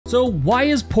So why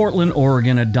is Portland,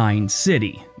 Oregon a dying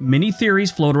city? Many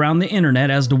theories float around the internet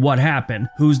as to what happened,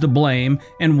 who's to blame,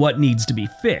 and what needs to be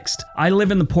fixed. I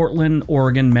live in the Portland,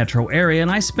 Oregon metro area, and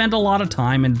I spend a lot of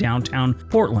time in downtown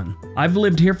Portland. I've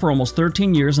lived here for almost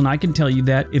 13 years, and I can tell you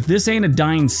that if this ain't a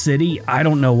dying city, I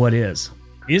don't know what is.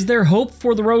 Is there hope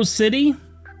for the Rose City?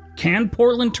 Can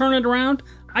Portland turn it around?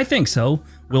 I think so.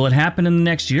 Will it happen in the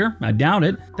next year? I doubt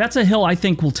it. That's a hill I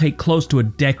think will take close to a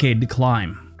decade to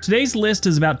climb. Today's list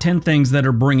is about 10 things that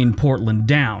are bringing Portland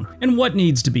down, and what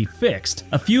needs to be fixed.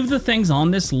 A few of the things on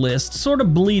this list sort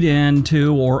of bleed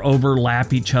into or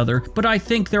overlap each other, but I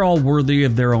think they're all worthy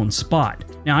of their own spot.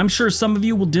 Now, I'm sure some of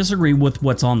you will disagree with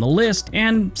what's on the list,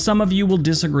 and some of you will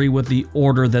disagree with the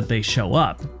order that they show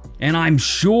up. And I'm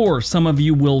sure some of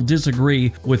you will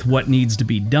disagree with what needs to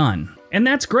be done. And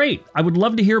that's great. I would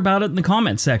love to hear about it in the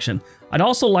comments section. I'd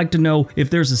also like to know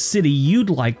if there's a city you'd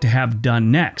like to have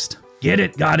done next. Get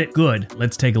it? Got it? Good.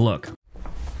 Let's take a look.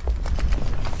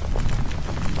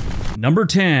 Number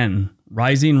 10,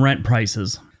 rising rent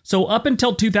prices. So up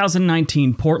until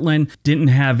 2019, Portland didn't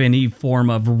have any form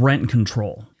of rent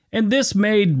control. And this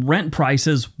made rent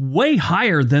prices way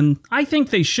higher than I think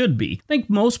they should be. I think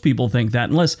most people think that.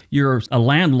 Unless you're a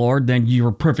landlord, then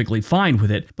you're perfectly fine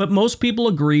with it. But most people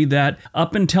agree that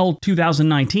up until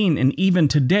 2019 and even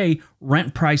today,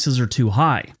 rent prices are too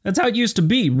high. That's how it used to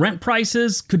be. Rent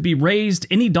prices could be raised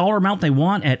any dollar amount they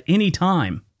want at any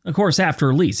time. Of course,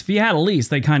 after a lease. If you had a lease,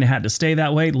 they kind of had to stay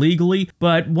that way legally.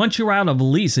 But once you're out of a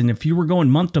lease, and if you were going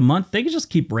month to month, they could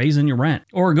just keep raising your rent.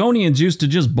 Oregonians used to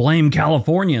just blame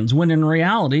Californians, when in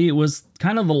reality, it was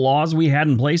kind of the laws we had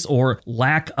in place or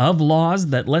lack of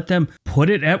laws that let them put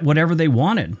it at whatever they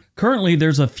wanted. Currently,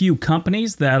 there's a few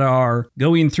companies that are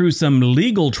going through some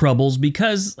legal troubles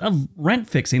because of rent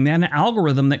fixing. They had an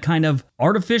algorithm that kind of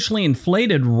artificially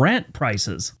inflated rent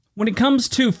prices. When it comes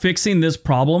to fixing this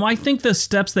problem, I think the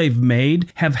steps they've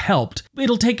made have helped.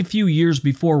 It'll take a few years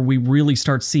before we really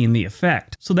start seeing the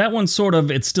effect. So that one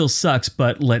it still sucks,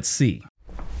 but let's see.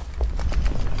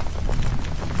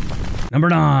 Number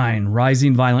 9,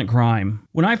 rising violent crime.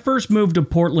 When I first moved to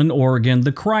Portland, Oregon,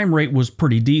 the crime rate was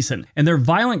pretty decent, and their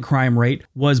violent crime rate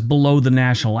was below the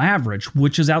national average,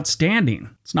 which is outstanding.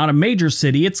 It's not a major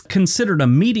city, it's considered a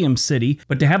medium city,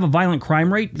 but to have a violent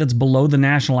crime rate that's below the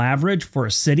national average for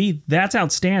a city, that's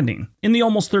outstanding. In the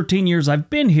almost 13 years I've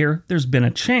been here, there's been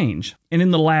a change. And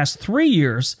in the last 3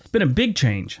 years, it's been a big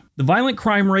change. The violent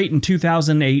crime rate in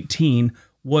 2018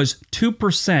 was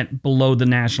 2% below the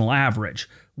national average,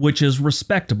 which is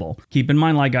respectable. Keep in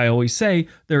mind, like I always say,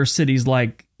 there are cities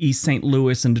like East St.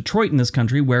 Louis and Detroit in this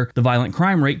country where the violent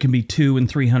crime rate can be 200 and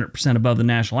 300% above the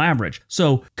national average.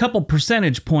 So a couple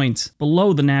percentage points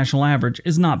below the national average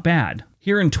is not bad.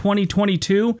 Here in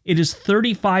 2022, it is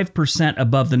 35%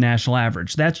 above the national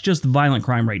average. That's just the violent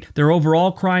crime rate. Their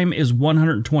overall crime is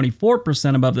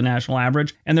 124% above the national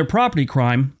average, and their property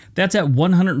crime, that's at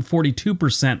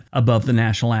 142% above the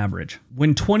national average.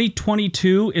 When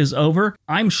 2022 is over,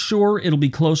 I'm sure it'll be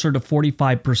closer to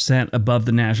 45% above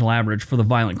the national average for the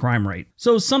violent crime rate.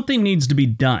 So something needs to be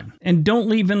done. And don't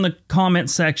leave in the comment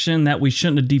section that we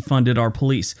shouldn't have defunded our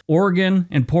police. Oregon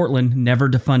and Portland never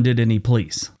defunded any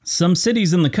police. Some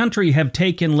cities in the country have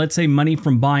taken, let's say, money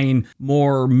from buying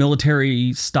more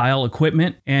military-style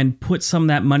equipment and put some of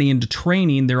that money into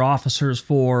training their officers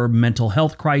for mental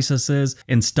health crises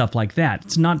and stuff like that.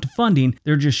 It's not defunding,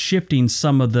 they're just shifting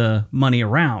some of the money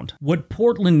around. What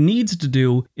Portland needs to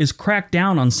do is crack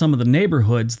down on some of the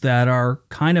neighborhoods that are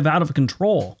kind of out of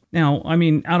control. Now, I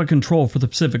mean, out of control for the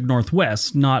Pacific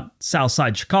Northwest, not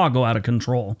Southside Chicago out of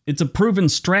control. It's a proven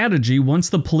strategy. Once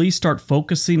the police start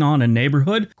focusing on a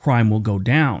neighborhood, crime will go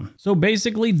down. So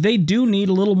basically, they do need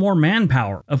a little more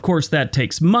manpower. Of course, that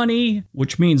takes money,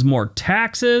 which means more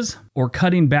taxes or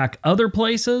cutting back other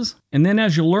places. And then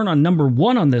as you'll learn on number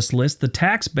 1 on this list, the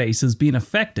tax base is being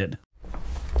affected.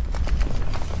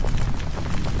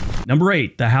 Number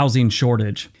 8, the housing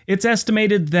shortage. It's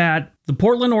estimated that the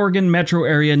Portland, Oregon metro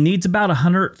area needs about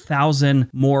 100,000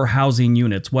 more housing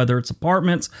units, whether it's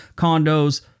apartments,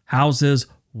 condos, houses,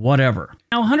 whatever.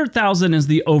 Now, 100,000 is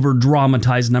the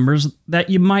over-dramatized numbers that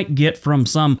you might get from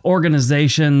some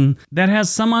organization that has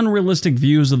some unrealistic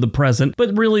views of the present,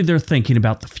 but really they're thinking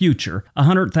about the future.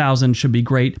 100,000 should be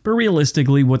great, but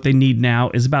realistically what they need now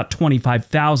is about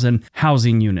 25,000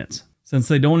 housing units. Since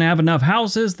they don't have enough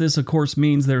houses, this of course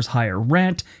means there's higher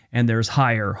rent and there's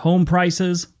higher home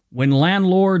prices. When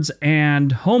landlords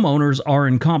and homeowners are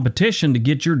in competition to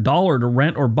get your dollar to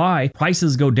rent or buy,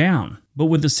 prices go down. But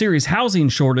with the serious housing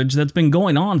shortage that's been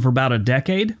going on for about a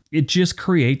decade, it just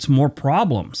creates more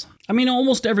problems. I mean,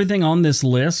 almost everything on this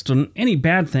list, and any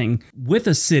bad thing with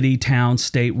a city, town,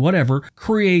 state, whatever,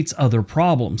 creates other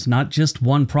problems, not just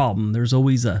one problem. There's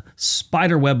always a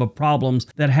spider web of problems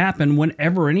that happen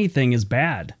whenever anything is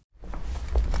bad.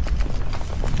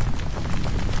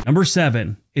 Number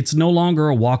 7, it's no longer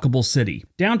a walkable city.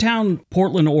 Downtown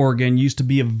Portland, Oregon used to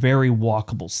be a very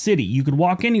walkable city. You could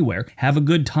walk anywhere, have a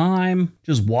good time,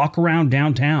 just walk around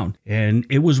downtown. And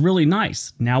it was really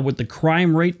nice. Now with the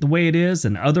crime rate the way it is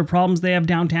and other problems they have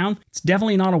downtown, it's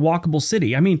definitely not a walkable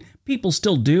city. I mean, people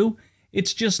still do.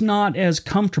 It's just not as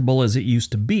comfortable as it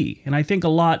used to be. And I think a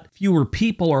lot fewer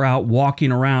people are out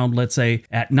walking around, let's say,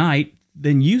 at night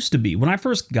than used to be. When I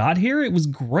first got here, it was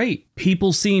great.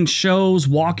 People seeing shows,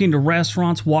 walking to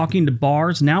restaurants, walking to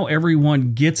bars. Now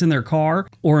everyone gets in their car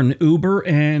or an Uber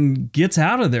and gets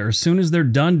out of there as soon as they're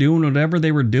done doing whatever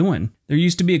they were doing. There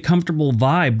used to be a comfortable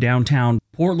vibe downtown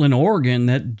Portland, Oregon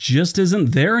that just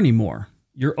isn't there anymore.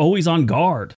 You're always on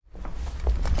guard.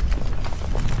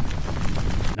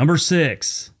 Number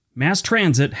 6. Mass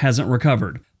transit hasn't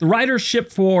recovered. The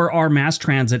ridership for our mass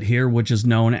transit here, which is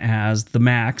known as the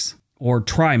MAX, or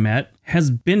TriMet, has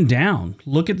been down.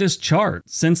 Look at this chart.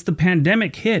 Since the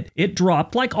pandemic hit, it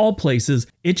dropped like all places.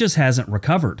 It just hasn't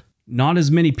recovered. Not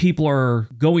as many people are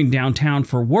going downtown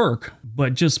for work,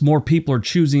 but just more people are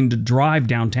choosing to drive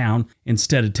downtown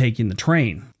instead of taking the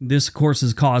train. This, of course,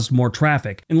 has caused more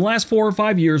traffic. In the last 4 or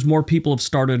 5 years, more people have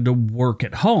started to work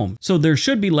at home. So there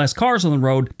should be less cars on the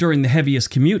road during the heaviest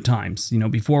commute times,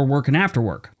 before work and after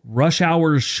work. Rush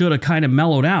hours should have kind of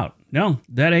mellowed out. No,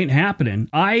 that ain't happening.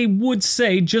 I would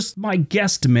say, just my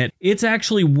guesstimate, it's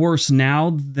actually worse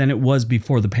now than it was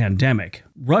before the pandemic.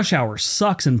 Rush hour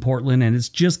sucks in Portland and it's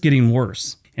just getting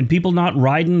worse. And people not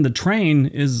riding the train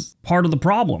is part of the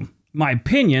problem. In my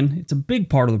opinion, it's a big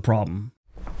part of the problem.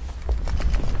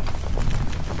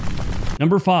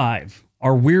 Number 5,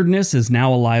 our weirdness is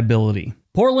now a liability.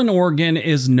 Portland, Oregon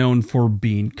is known for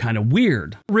being kind of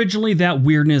weird. Originally, that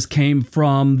weirdness came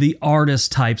from the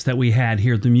artist types that we had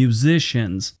here, the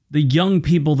musicians, the young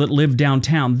people that live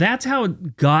downtown. That's how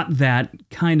it got that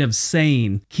kind of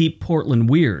saying, keep Portland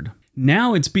weird.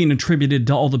 Now it's being attributed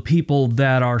to all the people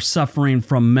that are suffering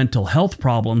from mental health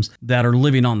problems that are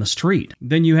living on the street.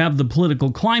 Then you have the political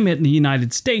climate in the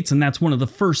United States, and that's one of the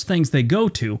first things they go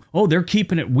to. Oh, they're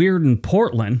keeping it weird in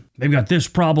Portland. They've got this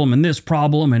problem, and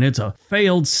it's a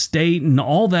failed state, and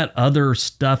all that other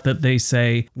stuff that they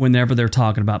say whenever they're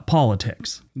talking about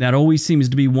politics. That always seems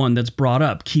to be one that's brought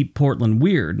up, keep Portland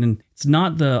weird. And it's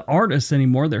not the artists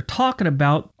anymore. They're talking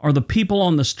about are the people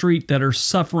on the street that are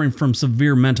suffering from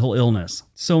severe mental illness.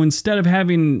 So instead of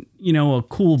having, a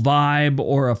cool vibe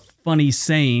or a funny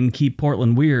saying, keep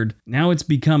Portland weird, now it's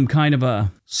become kind of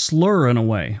a slur in a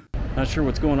way. Not sure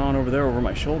what's going on over there over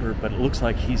my shoulder, but it looks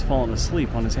like he's falling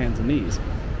asleep on his hands and knees.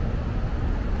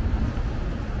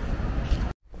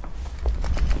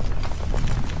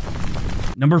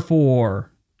 Number 4.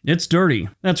 It's dirty.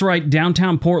 That's right,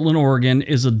 downtown Portland, Oregon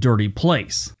is a dirty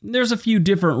place. There's a few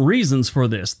different reasons for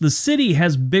this. The city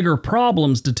has bigger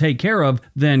problems to take care of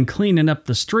than cleaning up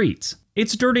the streets.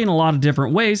 It's dirty in a lot of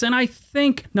different ways, and I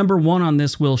think number 1 on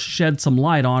this will shed some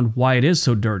light on why it is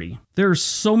so dirty. There's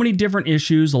so many different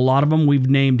issues, a lot of them we've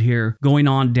named here, going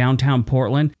on downtown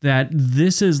Portland, that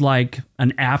this is like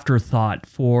an afterthought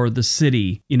for the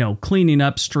city, cleaning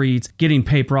up streets, getting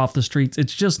paper off the streets.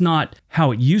 It's just not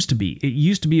how it used to be. It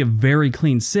used to be a very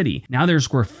clean city. Now there's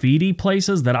graffiti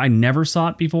places that I never saw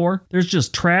it before. There's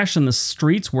just trash in the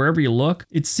streets wherever you look.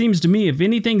 It seems to me if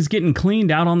anything's getting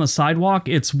cleaned out on the sidewalk,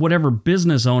 it's whatever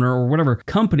business owner or whatever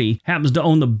company happens to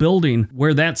own the building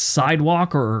where that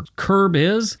sidewalk or curb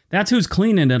is. That's who's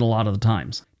cleaning it a lot of the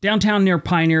times. Downtown near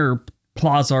Pioneer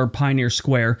Plaza or Pioneer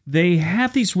Square, they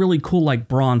have these really cool like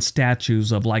bronze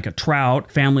statues of like a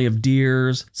trout, family of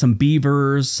deers, some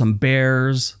beavers, some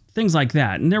bears, things like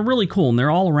that. And they're really cool and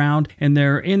they're all around and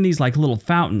they're in these like little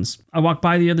fountains. I walked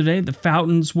by the other day, the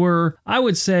fountains were, I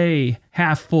would say,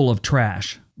 half full of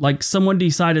trash. Like someone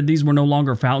decided these were no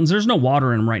longer fountains. There's no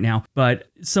water in them right now, but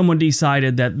someone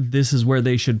decided that this is where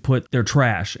they should put their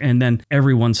trash. And then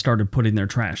everyone started putting their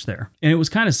trash there. And it was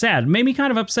kind of sad. It made me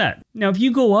kind of upset. Now, if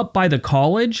you go up by the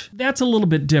college, that's a little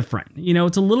bit different.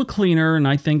 It's a little cleaner. And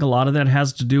I think a lot of that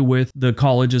has to do with the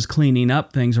colleges cleaning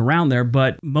up things around there.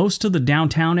 But most of the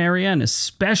downtown area, and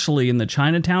especially in the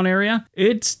Chinatown area,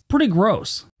 it's pretty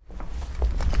gross.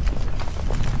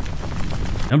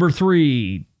 Number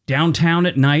 3. Downtown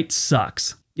at night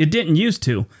sucks. It didn't used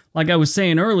to. Like I was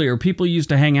saying earlier, people used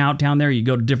to hang out down there. You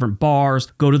go to different bars,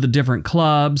 go to the different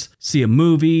clubs, see a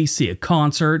movie, see a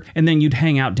concert, and then you'd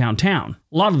hang out downtown.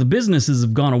 A lot of the businesses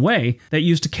have gone away that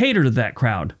used to cater to that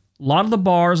crowd. A lot of the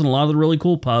bars and a lot of the really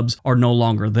cool pubs are no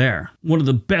longer there. One of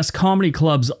the best comedy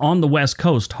clubs on the West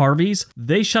Coast, Harvey's,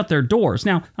 they shut their doors.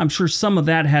 Now, I'm sure some of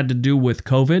that had to do with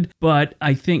COVID, but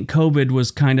I think COVID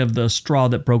was kind of the straw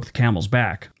that broke the camel's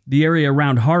back. The area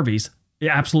around Harvey's, it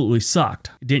absolutely sucked.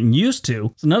 It didn't used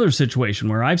to. It's another situation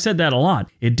where I've said that a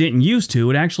lot. It didn't used to.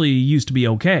 It actually used to be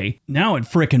okay. Now it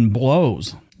frickin'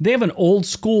 blows. They have an old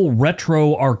school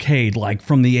retro arcade like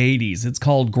from the 80s. It's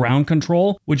called Ground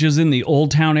Control, which is in the Old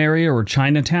Town area or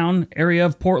Chinatown area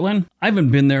of Portland. I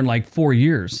haven't been there in like 4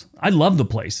 years. I love the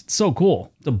place. It's so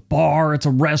cool. It's a bar, it's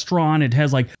a restaurant, it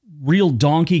has like real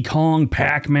Donkey Kong,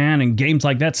 Pac-Man, and games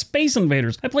like that. Space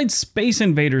Invaders. I played Space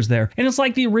Invaders there, and it's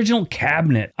like the original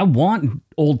cabinet. I want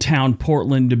Old Town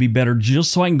Portland to be better just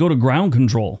so I can go to Ground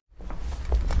Control.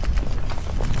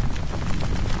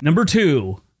 Number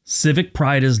 2. Civic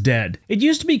pride is dead. It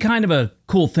used to be kind of a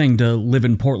cool thing to live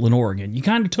in Portland, Oregon. You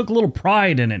kind of took a little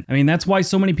pride in it. I mean, that's why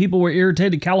so many people were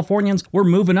irritated Californians were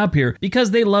moving up here,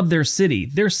 because they love their city.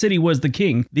 Their city was the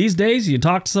king. These days, you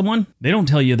talk to someone, they don't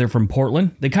tell you they're from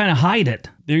Portland. They kind of hide it.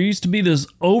 There used to be this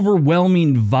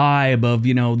overwhelming vibe of,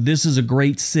 you know, this is a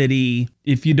great city.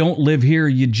 If you don't live here,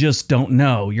 you just don't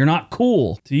know. You're not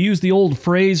cool. To use the old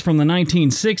phrase from the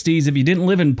 1960s, if you didn't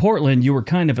live in Portland, you were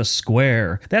kind of a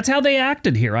square. That's how they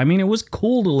acted here. I mean, it was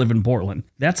cool to live in Portland.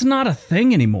 That's not a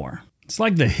thing anymore. It's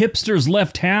like the hipsters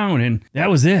left town and that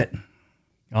was it.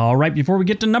 All right, before we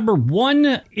get to number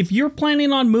 1, if you're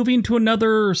planning on moving to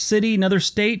another city, another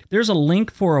state, there's a link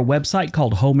for a website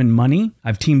called Home and Money.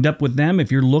 I've teamed up with them.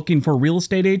 If you're looking for a real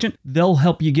estate agent, they'll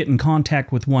help you get in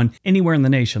contact with one anywhere in the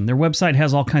nation. Their website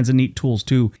has all kinds of neat tools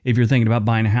too if you're thinking about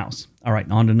buying a house. All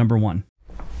right, on to number 1.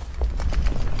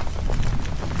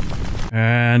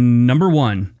 And number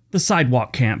 1. The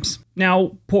sidewalk camps.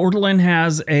 Now, Portland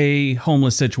has a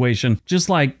homeless situation, just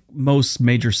like most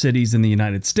major cities in the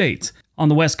United States. On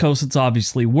the West Coast, it's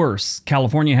obviously worse.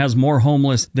 California has more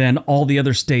homeless than all the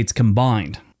other states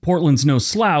combined. Portland's no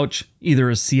slouch, either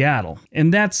is Seattle.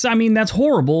 And that's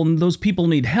horrible, and those people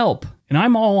need help. And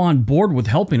I'm all on board with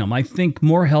helping them. I think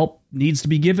more help needs to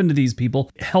be given to these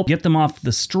people. Help get them off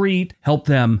the street, help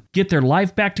them get their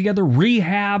life back together,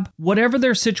 rehab, whatever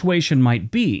their situation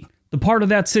might be. The part of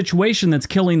that situation that's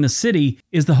killing the city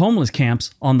is the homeless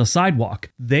camps on the sidewalk.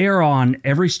 They are on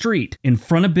every street, in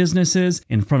front of businesses,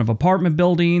 in front of apartment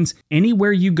buildings.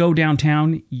 Anywhere you go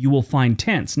downtown, you will find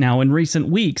tents. Now, in recent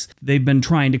weeks, they've been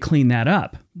trying to clean that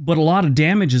up. But a lot of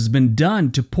damage has been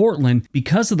done to Portland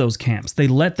because of those camps. They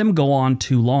let them go on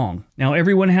too long. Now,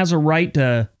 everyone has a right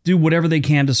to do whatever they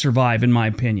can to survive, in my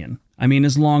opinion. I mean,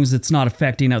 as long as it's not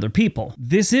affecting other people.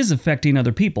 This is affecting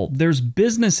other people. There's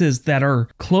businesses that are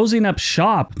closing up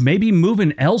shop, maybe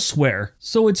moving elsewhere.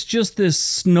 So it's just this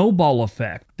snowball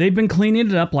effect. They've been cleaning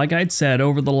it up, like I'd said,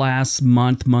 over the last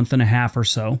month and a half or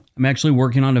so. I'm actually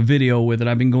working on a video with it.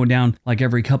 I've been going down like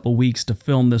every couple weeks to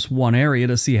film this one area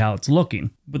to see how it's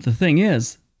looking. But the thing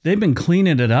is, they've been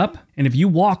cleaning it up. And if you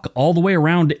walk all the way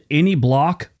around any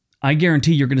block, I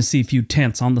guarantee you're going to see a few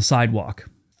tents on the sidewalk.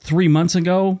 3 months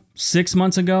ago, 6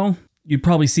 months ago, you'd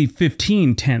probably see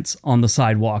 15 tents on the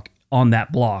sidewalk on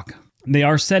that block. They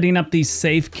are setting up these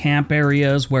safe camp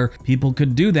areas where people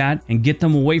could do that and get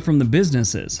them away from the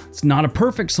businesses. It's not a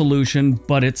perfect solution,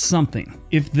 but it's something.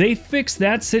 If they fix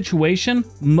that situation,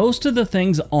 most of the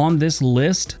things on this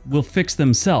list will fix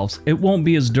themselves. It won't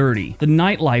be as dirty. The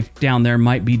nightlife down there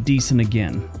might be decent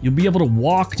again. You'll be able to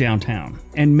walk downtown.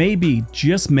 And maybe,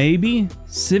 just maybe,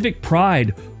 civic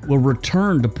pride will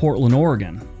return to Portland,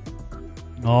 Oregon.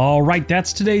 All right,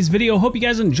 that's today's video. Hope you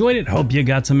guys enjoyed it. Hope you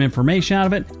got some information out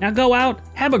of it. Now go out,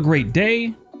 have a great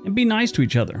day, and be nice to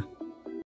each other.